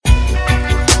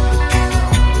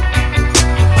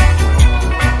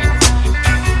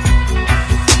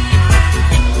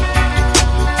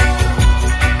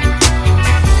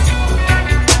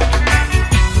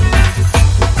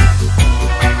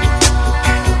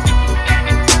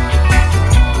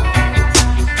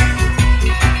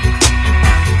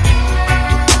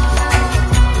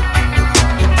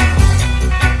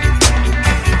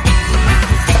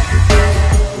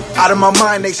Out of my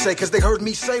mind, they say, cause they heard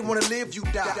me say, wanna live, you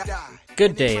die.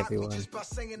 Good day, everyone,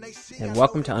 and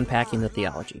welcome to Unpacking the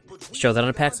Theology, a show that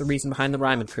unpacks the reason behind the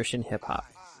rhyme in Christian hip-hop.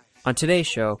 On today's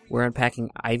show, we're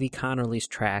unpacking Ivy Connerly's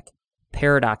track,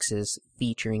 Paradoxes,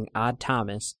 featuring Odd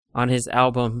Thomas, on his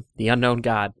album, The Unknown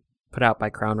God, put out by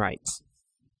Crown Rights.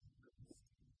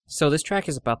 So this track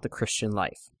is about the Christian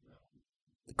life.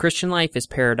 The Christian life is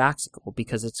paradoxical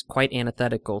because it's quite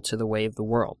antithetical to the way of the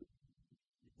world.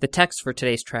 The text for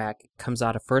today's track comes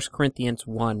out of 1 Corinthians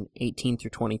 1, 18 through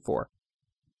 24.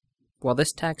 While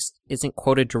this text isn't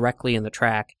quoted directly in the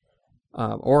track,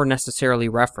 or necessarily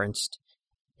referenced,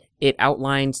 it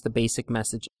outlines the basic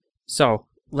message. So,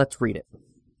 let's read it.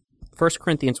 1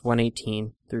 Corinthians 1,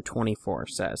 18 through 24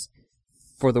 says,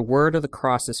 "For the word of the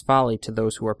cross is folly to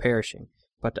those who are perishing,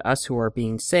 but to us who are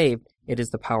being saved, it is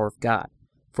the power of God.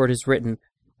 For it is written,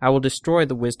 I will destroy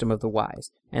the wisdom of the wise,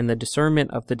 and the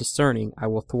discernment of the discerning I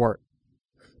will thwart.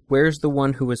 Where is the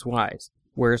one who is wise?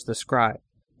 Where is the scribe?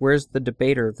 Where is the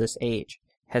debater of this age?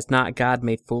 Has not God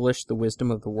made foolish the wisdom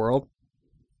of the world?"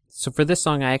 So for this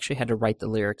song, I actually had to write the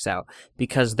lyrics out,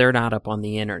 because they're not up on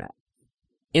the internet.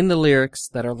 In the lyrics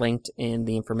that are linked in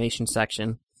the information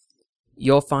section,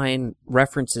 you'll find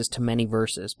references to many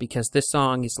verses, because this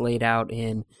song is laid out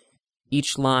in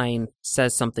each line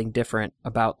says something different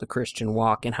about the Christian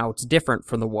walk and how it's different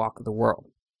from the walk of the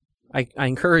world. I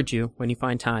encourage you, when you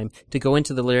find time, to go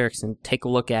into the lyrics and take a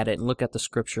look at it and look at the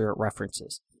scripture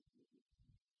references.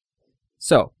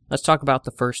 So, let's talk about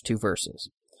the first two verses.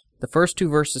 The first two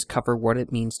verses cover what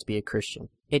it means to be a Christian.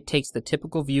 It takes the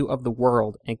typical view of the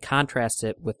world and contrasts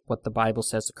it with what the Bible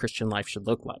says a Christian life should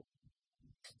look like.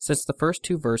 Since the first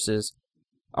two verses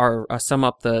are sum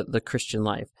up the Christian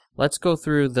life, let's go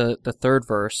through the third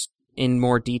verse in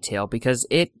more detail, because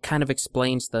it kind of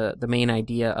explains the main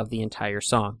idea of the entire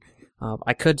song.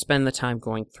 I could spend the time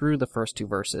going through the first two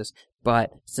verses,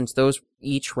 but since those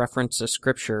each reference a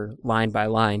scripture line by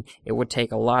line, it would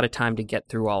take a lot of time to get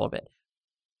through all of it.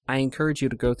 I encourage you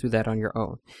to go through that on your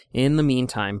own. In the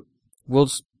meantime, we'll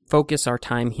focus our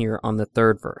time here on the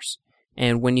third verse,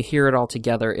 and when you hear it all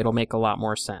together, it'll make a lot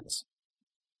more sense.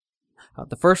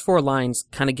 The first four lines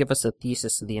kind of give us a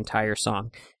thesis of the entire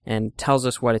song and tells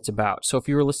us what it's about. So if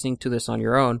you were listening to this on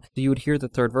your own, you would hear the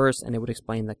third verse and it would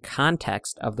explain the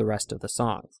context of the rest of the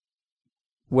song.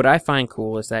 What I find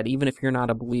cool is that even if you're not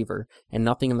a believer and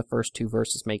nothing in the first two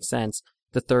verses makes sense,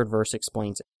 the third verse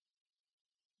explains it.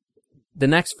 The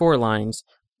next four lines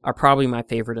are probably my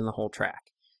favorite in the whole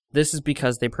track. This is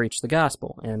because they preach the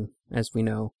gospel, and as we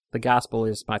know, the gospel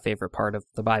is my favorite part of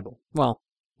the Bible. Well,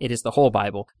 it is the whole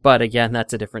Bible, but again,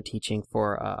 that's a different teaching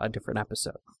for a different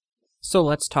episode. So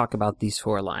let's talk about these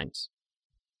four lines.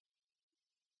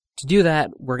 To do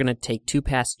that, we're going to take two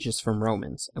passages from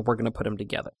Romans, and we're going to put them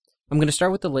together. I'm going to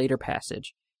start with the later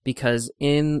passage, because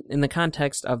in the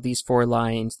context of these four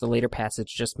lines, the later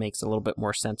passage just makes a little bit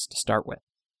more sense to start with.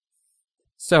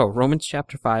 So, Romans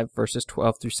chapter 5, verses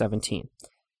 12 through 17.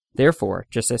 "Therefore,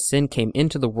 just as sin came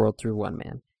into the world through one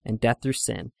man, and death through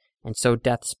sin, and so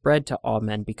death spread to all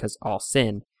men because all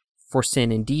sinned. For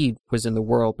sin indeed was in the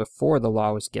world before the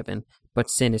law was given, but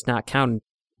sin is not counted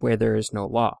where there is no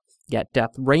law. Yet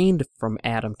death reigned from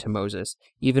Adam to Moses,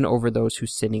 even over those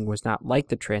whose sinning was not like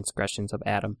the transgressions of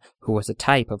Adam, who was a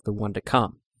type of the one to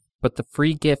come. But the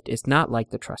free gift is not like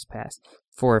the trespass.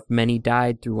 For if many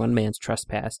died through one man's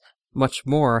trespass, much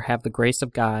more have the grace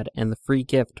of God and the free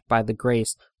gift by the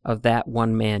grace of that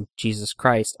one man, Jesus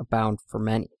Christ, abound for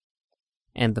many.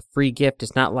 And the free gift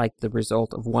is not like the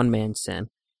result of one man's sin.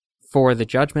 For the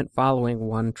judgment following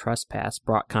one trespass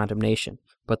brought condemnation,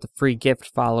 but the free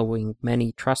gift following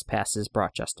many trespasses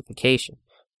brought justification.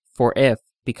 For if,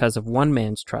 because of one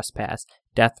man's trespass,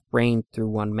 death reigned through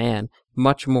one man,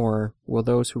 much more will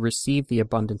those who receive the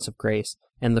abundance of grace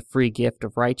and the free gift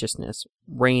of righteousness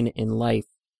reign in life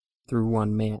through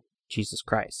one man, Jesus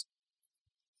Christ."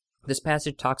 This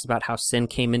passage talks about how sin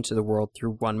came into the world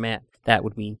through one man. That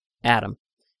would be Adam,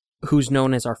 who's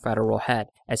known as our federal head,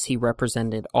 as he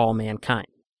represented all mankind.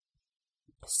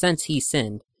 Since he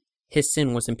sinned, his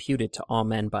sin was imputed to all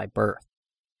men by birth.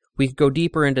 We could go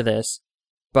deeper into this,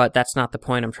 but that's not the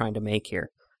point I'm trying to make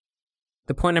here.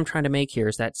 The point I'm trying to make here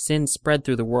is that sin spread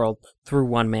through the world through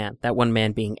one man, that one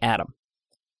man being Adam.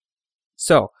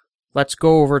 So, let's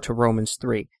go over to Romans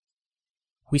 3.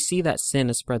 We see that sin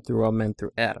is spread through all men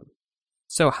through Adam.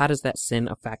 So how does that sin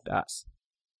affect us?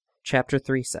 Chapter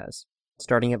 3 says,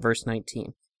 starting at verse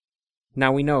 19,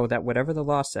 "Now we know that whatever the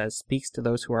law says speaks to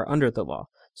those who are under the law,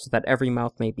 so that every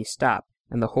mouth may be stopped,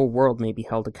 and the whole world may be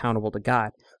held accountable to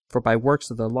God. For by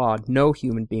works of the law no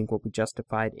human being will be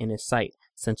justified in his sight,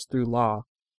 since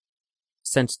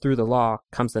since through the law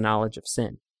comes the knowledge of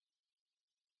sin.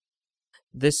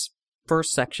 This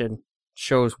first section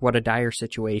shows what a dire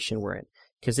situation we're in,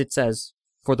 because it says,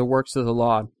 for the works of the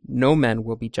law, no man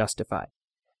will be justified.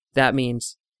 That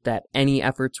means that any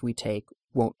efforts we take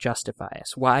won't justify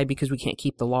us. Why? Because we can't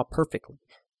keep the law perfectly.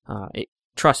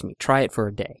 Trust me, try it for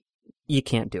a day. You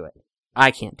can't do it.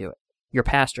 I can't do it. Your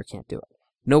pastor can't do it.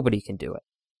 Nobody can do it.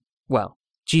 Well,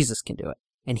 Jesus can do it,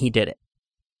 and he did it.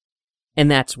 And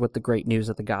that's what the great news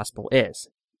of the gospel is.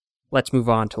 Let's move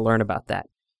on to learn about that.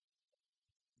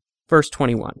 Verse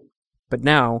 21. But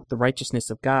now the righteousness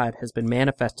of God has been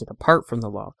manifested apart from the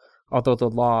law, although the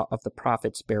law of the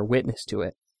prophets bear witness to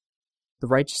it. The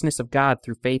righteousness of God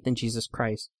through faith in Jesus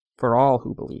Christ for all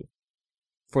who believe.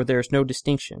 For there is no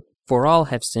distinction, for all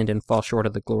have sinned and fall short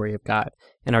of the glory of God,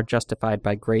 and are justified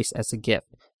by grace as a gift,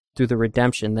 through the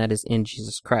redemption that is in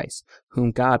Jesus Christ,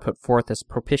 whom God put forth as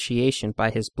propitiation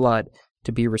by his blood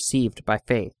to be received by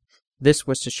faith. This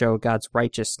was to show God's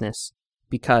righteousness,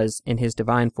 because in his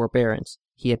divine forbearance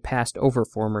he had passed over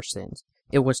former sins.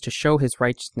 It was to show his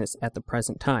righteousness at the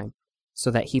present time,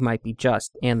 so that he might be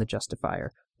just and the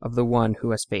justifier of the one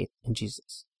who has faith in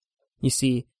Jesus. You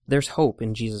see, there's hope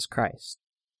in Jesus Christ.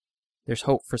 There's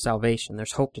hope for salvation.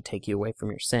 There's hope to take you away from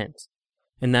your sins.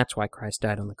 And that's why Christ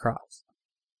died on the cross.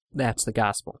 That's the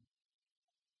gospel.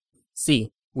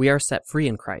 See, we are set free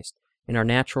in Christ, and our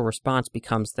natural response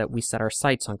becomes that we set our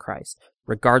sights on Christ,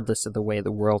 regardless of the way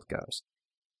the world goes.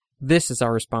 This is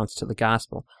our response to the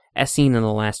gospel, as seen in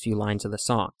the last few lines of the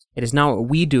song. It is not what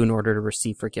we do in order to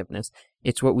receive forgiveness,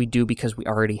 it's what we do because we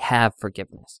already have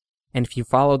forgiveness. And if you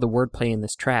follow the wordplay in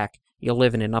this track, you'll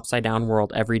live in an upside-down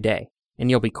world every day,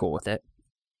 and you'll be cool with it.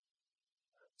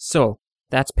 So,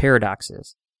 that's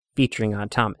Paradoxes, featuring Odd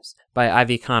Thomas, by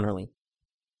Ivy Connerly.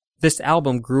 This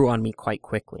album grew on me quite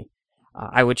quickly.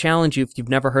 I would challenge you, if you've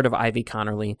never heard of Ivy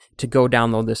Connerly, to go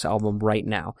download this album right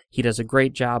now. He does a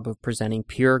great job of presenting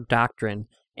pure doctrine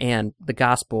and the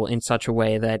gospel in such a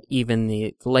way that even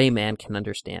the layman can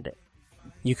understand it.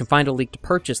 You can find a link to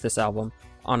purchase this album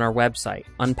on our website,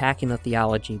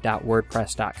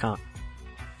 unpackingthetheology.wordpress.com.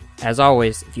 As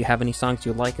always, if you have any songs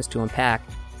you'd like us to unpack,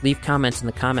 leave comments in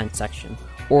the comments section,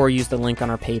 or use the link on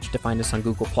our page to find us on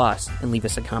Google+, and leave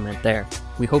us a comment there.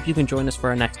 We hope you can join us for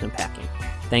our next unpacking.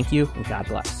 Thank you, and God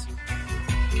bless.